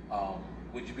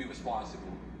 would you be responsible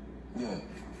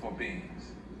for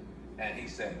Beans? And he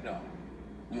said no.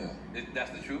 Yeah.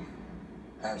 That's the truth?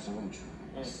 Absolute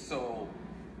truth. So,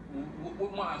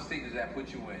 what mind state does that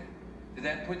put you in? Did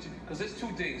that put you, because there's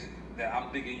two things that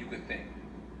I'm thinking you could think.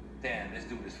 Damn, this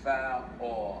dude is foul,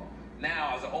 or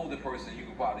now as an older person, you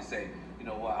could probably say, you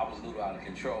know what, I was a little out of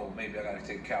control, maybe I gotta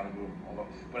take accountability.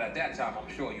 But at that time,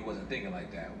 I'm sure you wasn't thinking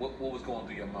like that. What was going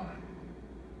through your mind?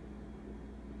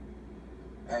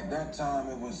 At that time,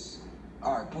 it was,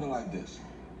 all right, put it like this.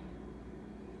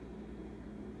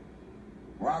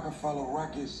 Rockefeller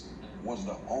Records was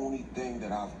the only thing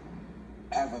that I've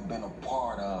ever been a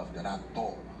part of that I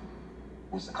thought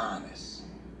was honest.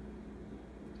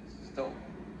 This is dope.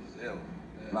 This is ill.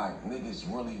 Yeah. Like, niggas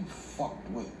really fucked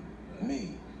with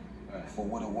me for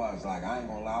what it was. Like, I ain't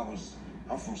gonna lie,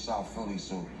 I'm from South Philly,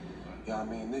 so, you know what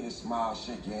I mean? Niggas smile,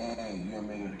 shake your hand, you know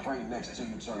what I mean? Pray next to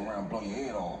you, turn around, blow your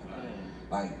head off.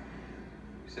 Like,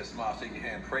 you said smile, shake your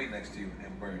hand, pray next to you,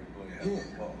 and blow your head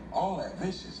off. Yeah, all that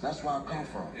vicious. That's where I come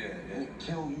from. Yeah.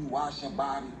 Kill you, wash your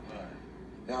body.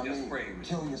 You know what I mean? Pray.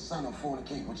 Kill your son and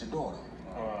fornicate with your daughter.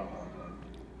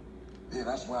 Yeah,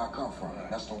 that's where I come from.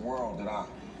 That's the world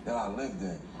that I lived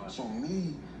in. So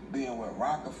me being with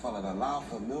Rockefeller, the La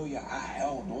Familia, I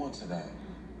held on to that.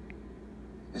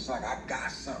 It's like I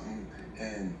got something,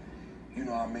 and you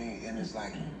know what I mean? And it's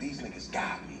like, these niggas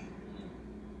got me.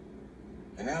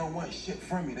 And they don't want shit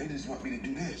from me. They just want me to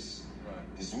do this.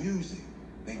 This music.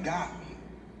 They got me.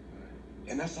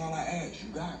 And that's all I asked. You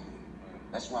got me.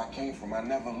 That's where I came from. I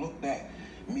never looked at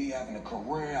me having a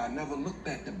career. I never looked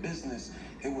at the business.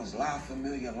 It was La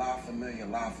Familia, La Familia,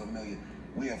 La Familia.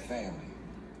 We a family.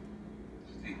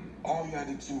 All you had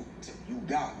to do, you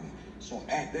got me. So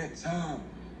at that time,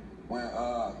 when,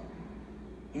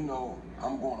 you know,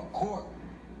 I'm going to court,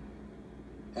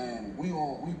 and we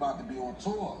about to be on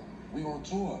tour. We on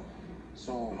tour.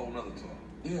 So a whole nother tour.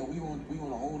 Yeah, we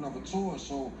on a whole nother tour.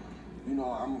 So, you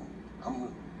know,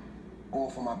 I'm going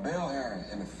for my bail hearing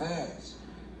in the feds.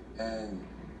 And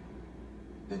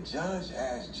the judge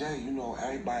asked Jay, you know,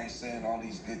 everybody's saying all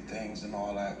these good things and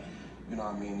all that. You know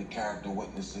what I mean? The character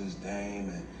witnesses, Dame,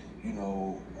 and, you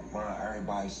know,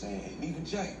 everybody's saying, and even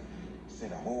Jay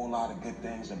said a whole lot of good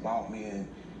things about me. And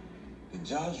the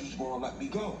judge was going to let me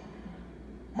go.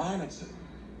 Monitor.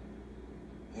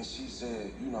 And she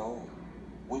said, you know,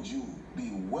 would you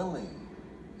be willing,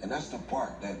 and that's the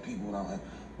part that people don't have,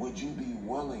 would you be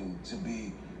willing to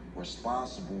be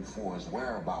responsible for his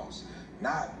whereabouts,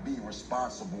 not be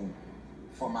responsible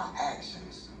for my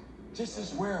actions, just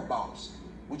his whereabouts?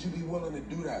 Would you be willing to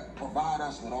do that? Provide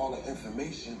us with all the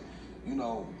information, you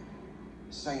know,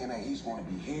 saying that he's going to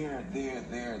be here,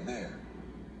 there.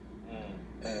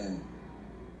 And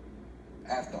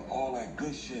after all that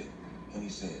good shit, and he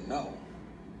said no.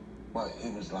 But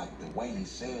it was like the way he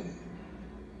said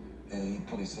it, and he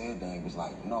put his head down, he was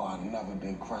like, no, I've never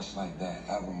been crushed like that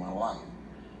ever in my life.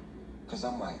 Cause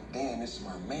I'm like, damn, this is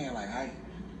my man, like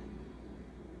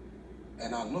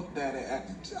and I looked at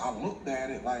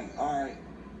it like, all right,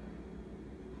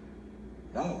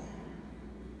 no.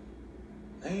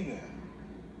 Nigga,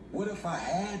 what if I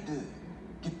had to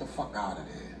get the fuck out of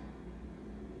there?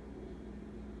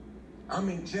 I'm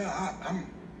in jail, I'm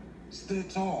stood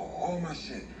tall, all my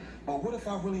shit. But what if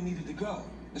I really needed to go?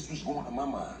 This was going to my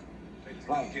mind.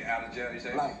 Like, get out of jail, you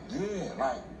say? Like, yeah,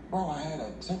 like, bro, I had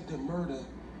attempted murder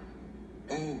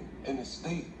and in the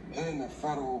state and the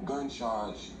federal gun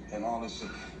charge and all this shit.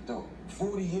 The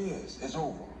 40 years is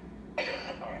over.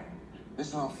 This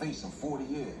is what I'm facing, 40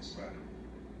 years. Right.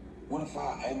 What if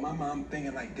in my mind, I'm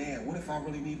thinking like, damn, what if I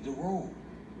really needed to roll?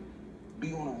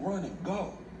 Be on a run and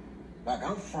go. Like,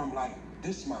 I'm from like,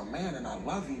 this is my man and I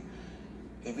love him.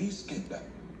 If he skipped that,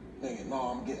 nigga, no,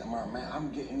 I'm getting my man,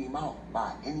 I'm getting him out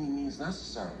by any means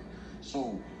necessary.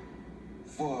 So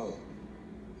for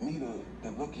me to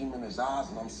look him in his eyes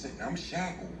and I'm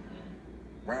shackled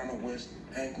around the waist,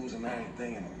 ankles and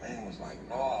everything, and the man was like,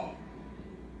 no.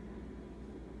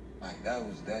 Like that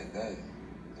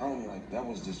I don't mean like that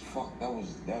was just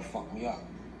that fucked me up.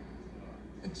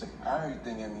 It took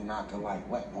everything in me not to like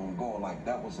let one go. Like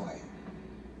that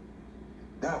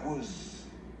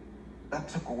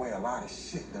took away a lot of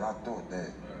shit that I thought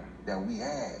that we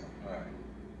had.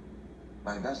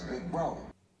 Like that's big bro. All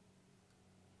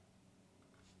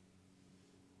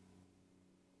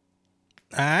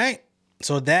right.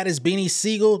 So that is Beanie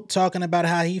Sigel talking about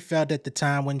how he felt at the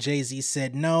time when Jay-Z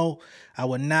said, no, I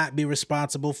would not be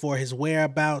responsible for his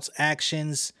whereabouts,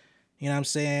 actions, you know what I'm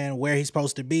saying, where he's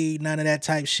supposed to be, none of that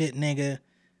type shit, nigga.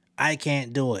 I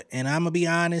can't do it. And I'm going to be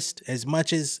honest, as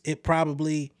much as it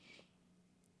probably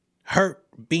hurt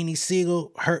Beanie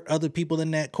Sigel, hurt other people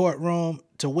in that courtroom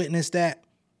to witness that,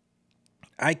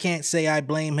 I can't say I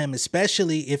blame him,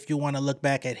 especially if you want to look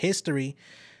back at history.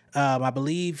 I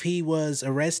believe he was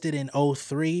arrested in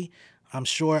 03.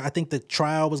 I think the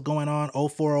trial was going on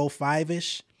 04,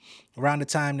 05-ish, around the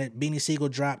time that Beanie Sigel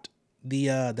dropped the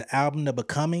album The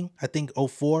Becoming. I think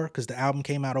 04, because the album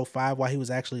came out 05 while he was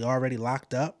actually already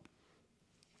locked up.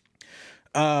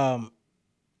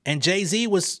 And Jay-Z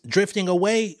was drifting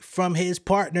away from his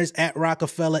partners at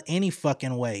Rockefeller any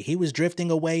fucking way. He was drifting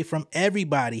away from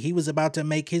everybody. He was about to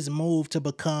make his move to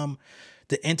become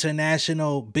the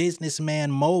international businessman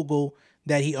mogul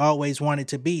that he always wanted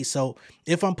to be. So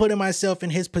if I'm putting myself in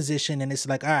his position and it's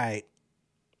like, all right,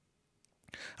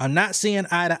 I'm not seeing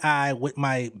eye to eye with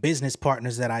my business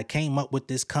partners that I came up with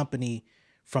this company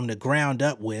from the ground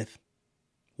up with.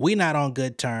 We not on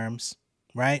good terms,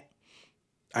 right?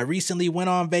 I recently went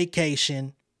on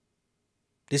vacation.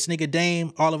 This nigga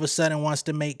Dame all of a sudden wants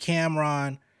to make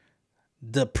Cameron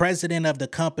the president of the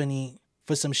company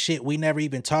for some shit we never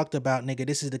even talked about, nigga.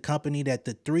 This is the company that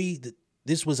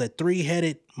this was a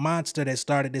three-headed monster that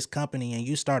started this company, and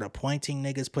you start appointing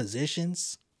niggas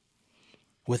positions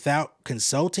without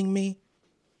consulting me?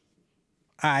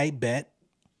 I bet.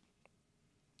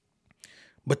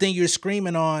 But then you're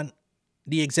screaming on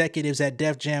the executives at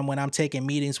Def Jam when I'm taking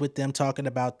meetings with them talking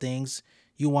about things.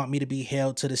 You want me to be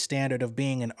held to the standard of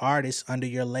being an artist under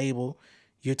your label.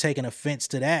 You're taking offense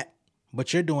to that,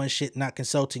 but you're doing shit not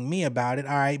consulting me about it.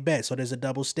 All right, bet. So there's a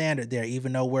double standard there,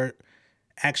 even though we're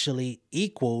actually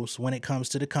equals when it comes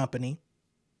to the company,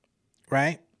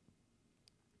 right?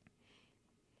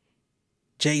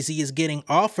 Jay-Z is getting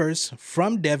offers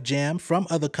from Def Jam, from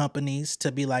other companies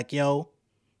to be like, yo,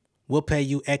 we'll pay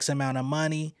you X amount of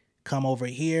money. Come over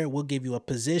here. We'll give you a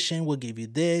position. We'll give you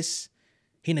this.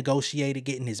 He negotiated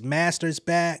getting his master's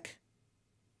back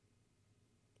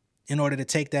in order to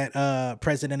take that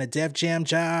president of Def Jam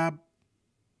job.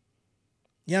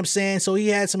 You know what I'm saying? So he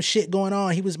had some shit going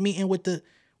on. He was meeting with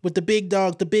the big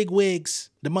dogs, the big wigs,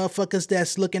 the motherfuckers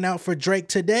that's looking out for Drake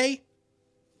today.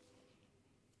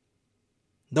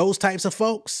 Those types of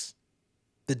folks.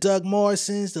 The Doug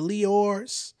Morrisons, the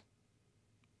Leors,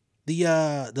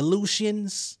 the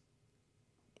Lucians.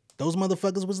 Those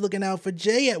motherfuckers was looking out for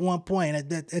Jay at one point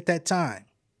at that time.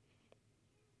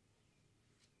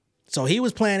 So he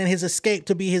was planning his escape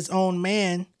to be his own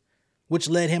man, which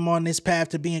led him on this path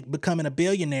to becoming a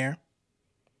billionaire.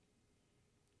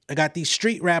 I got these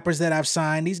street rappers that I've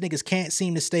signed. These niggas can't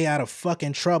seem to stay out of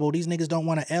fucking trouble. These niggas don't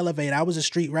want to elevate. I was a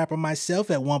street rapper myself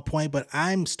at one point, but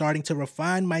I'm starting to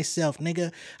refine myself,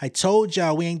 nigga. I told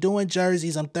y'all we ain't doing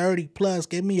jerseys. I'm 30 plus.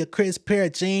 Give me a crisp pair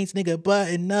of jeans, nigga,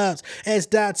 button ups, S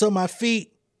dots on my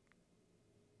feet.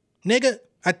 Nigga,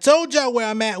 I told y'all where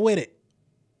I'm at with it.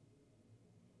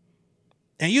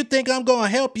 And you think I'm going to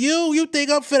help you? You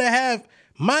think I'm finna have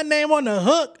my name on the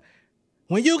hook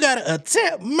when you got to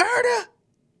attempt murder?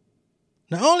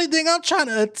 The only thing I'm trying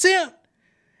to attempt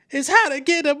is how to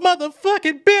get a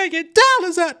motherfucking $1 billion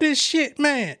out this shit,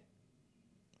 man.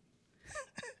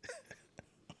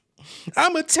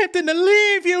 I'm attempting to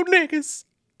leave you niggas.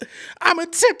 I'm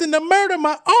attempting to murder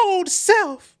my old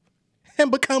self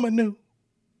and become anew.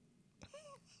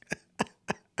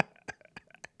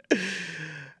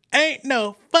 Ain't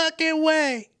no fucking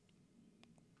way.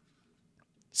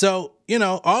 So, you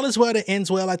know, all is well that ends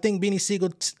well. I think Beanie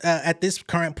Sigel at this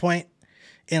current point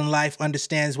in life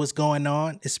understands what's going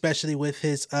on, especially with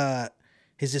his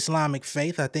Islamic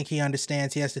faith. I think he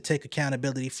understands he has to take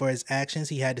accountability for his actions.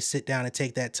 He had to sit down and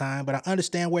take that time, but I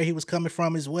understand where he was coming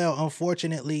from as well.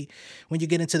 Unfortunately, when you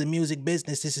get into the music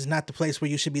business, this is not the place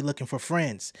where you should be looking for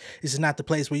friends. This is not the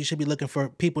place where you should be looking for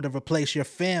people to replace your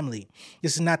family.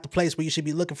 This is not the place where you should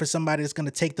be looking for somebody that's going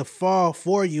to take the fall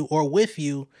for you or with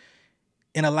you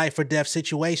in a life or death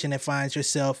situation that finds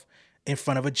yourself in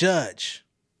front of a judge.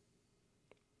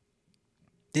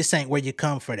 This ain't where you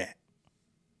come for that.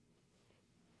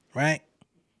 Right?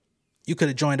 You could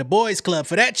have joined the boys club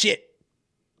for that shit.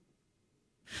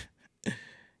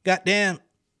 Goddamn.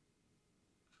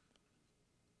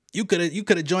 You could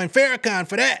have joined Farrakhan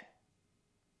for that.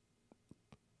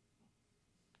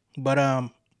 But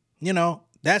you know,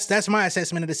 that's my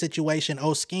assessment of the situation.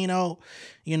 Oschino,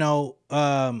 you know,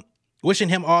 wishing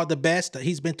him all the best.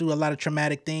 He's been through a lot of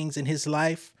traumatic things in his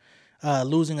life.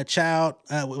 Losing a child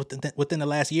within the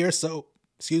last year or so.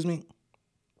 Excuse me.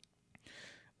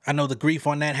 I know the grief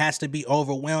on that has to be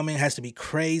overwhelming, has to be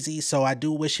crazy. So I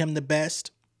do wish him the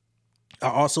best. I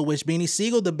also wish Beanie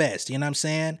Sigel the best. You know what I'm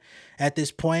saying? At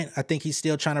this point, I think he's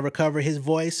still trying to recover his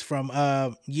voice from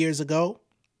years ago.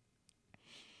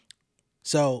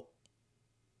 So,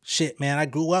 shit, man, I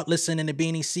grew up listening to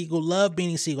Beanie Sigel, love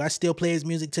Beanie Sigel. I still play his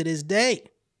music to this day.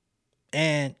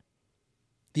 And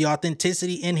the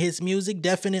authenticity in his music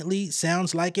definitely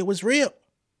sounds like it was real.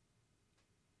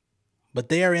 But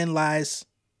therein lies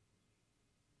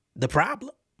the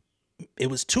problem. It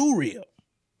was too real.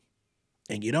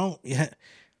 And you don't,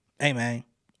 hey man,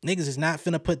 niggas is not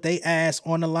finna put their ass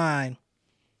on the line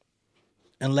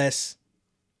unless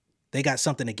they got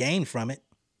something to gain from it.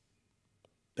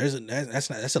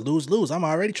 That's a lose-lose. I'm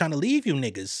already trying to leave you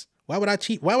niggas. Why would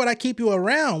I keep you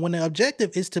around when the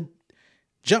objective is to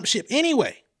jump ship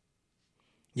anyway?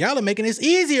 Y'all are making this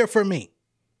easier for me.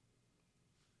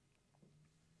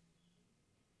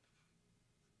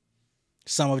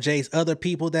 Some of Jay's other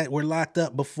people that were locked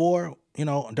up before, you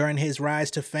know, during his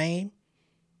rise to fame,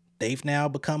 they've now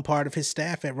become part of his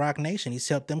staff at Roc Nation. He's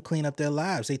helped them clean up their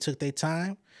lives. They took their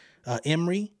time.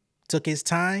 Emery took his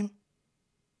time.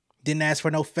 Didn't ask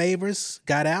for no favors.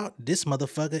 Got out. This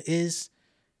motherfucker is,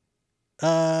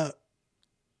 I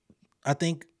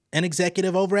think, an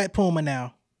executive over at Puma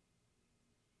now.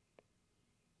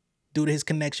 Due to his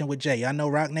connection with Jay. I know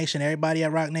Roc Nation, everybody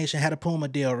at Roc Nation had a Puma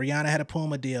deal. Rihanna had a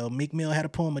Puma deal. Meek Mill had a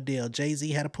Puma deal.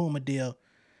 Jay-Z had a Puma deal.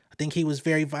 I think he was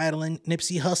very vital in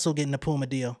Nipsey Hussle getting a Puma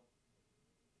deal.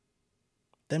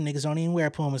 Them niggas don't even wear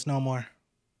Pumas no more.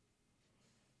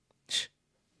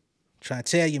 Trying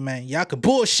to tell you, man. Y'all can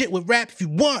bullshit with rap if you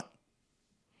want.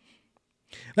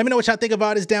 Let me know what y'all think of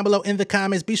all this down below in the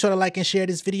comments. Be sure to like and share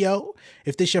this video.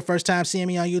 If this is your first time seeing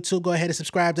me on YouTube, go ahead and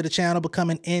subscribe to the channel.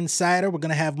 Become an insider. We're going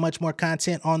to have much more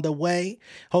content on the way.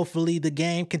 Hopefully the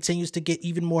game continues to get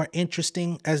even more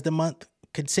interesting as the month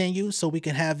continues so we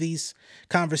can have these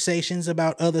conversations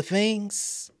about other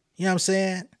things. You know what I'm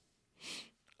saying?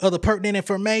 Other pertinent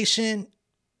information.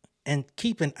 And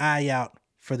keep an eye out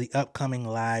for the upcoming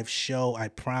live show. I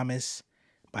promise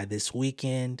by this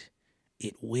weekend,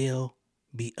 it will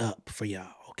be up for y'all,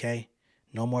 okay?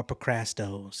 No more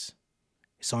procrastos.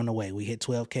 It's on the way. We hit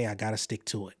 12K. I got to stick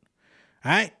to it.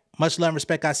 All right? Much love and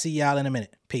respect. I'll see y'all in a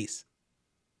minute. Peace.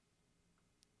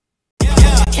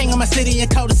 King of my city and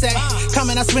cul-de-sac.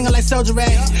 Coming out swinging like soldier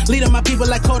rag. Leading my people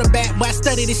like quarterback. Boy, I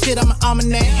study this shit, I'm an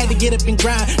almanac. Had to get up and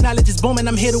grind. Knowledge is booming,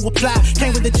 I'm here to apply.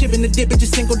 Came with the chip and the dip, it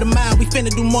just single the mind. We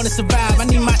finna do more than survive. I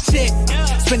need my check.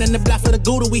 Spinning the block for the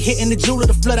Gouda. We hitting the jeweler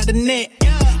to flood out the net.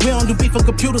 We don't do beef on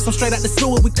computers, I'm straight out the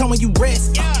sewer. We come when you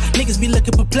rest. Niggas be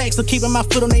looking perplexed, so keeping my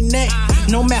foot on their neck.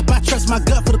 No map, I trust my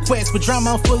gut for the quest. With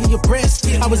drama, I'm fully abreast.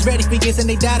 I was ready for years and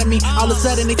they doubted me. All of a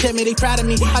sudden they tell me they proud of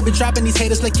me. I've been dropping these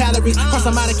haters like calories. Cross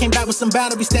them out, I came back with some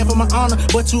boundaries. Stand for my honor,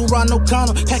 but too raw, no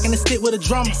gunner. Packing the stick with a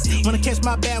drummer. Wanna catch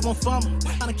my bad, won't fumble.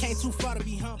 I done came too far to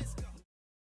be humble.